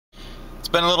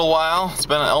been a little while. It's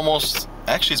been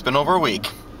it's been over a week.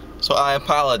 So I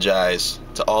apologize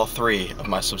to all 3 of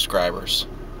my subscribers.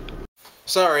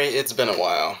 Sorry, it's been a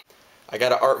while. I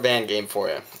got an Art Van game for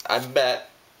you. I bet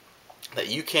that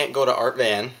you can't go to Art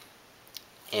Van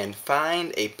and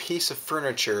find a piece of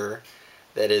furniture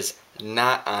that is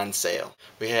not on sale.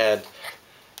 We had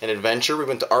an adventure. We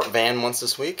went to Art Van once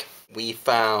this week. We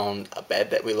found a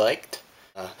bed that we liked.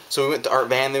 So we went to Art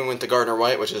Van, then we went to Gardner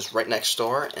White, which is right next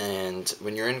door. And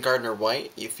when you're in Gardner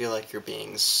White, you feel like you're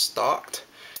being stalked.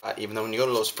 Even though when you go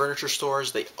to those furniture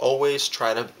stores, they always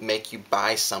try to make you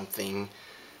buy something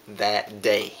that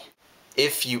day.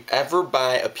 If you ever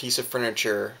buy a piece of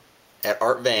furniture at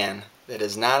Art Van that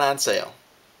is not on sale,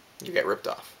 you get ripped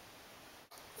off.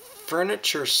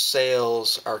 Furniture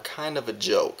sales are kind of a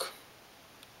joke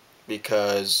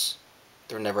because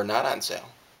they're never not on sale.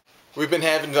 We've been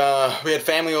having, we had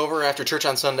family over after church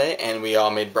on Sunday, and we all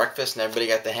made breakfast and everybody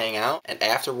got to hang out. And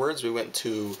afterwards we went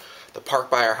to the park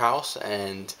by our house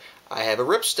and I have a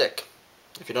ripstick.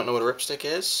 If you don't know what a ripstick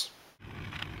is,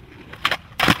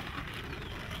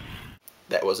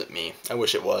 that wasn't me. I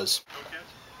wish it was.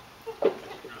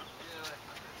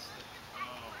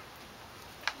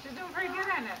 She's doing pretty good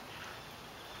on it.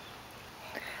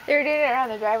 They were doing it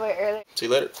around the driveway earlier. See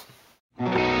you later.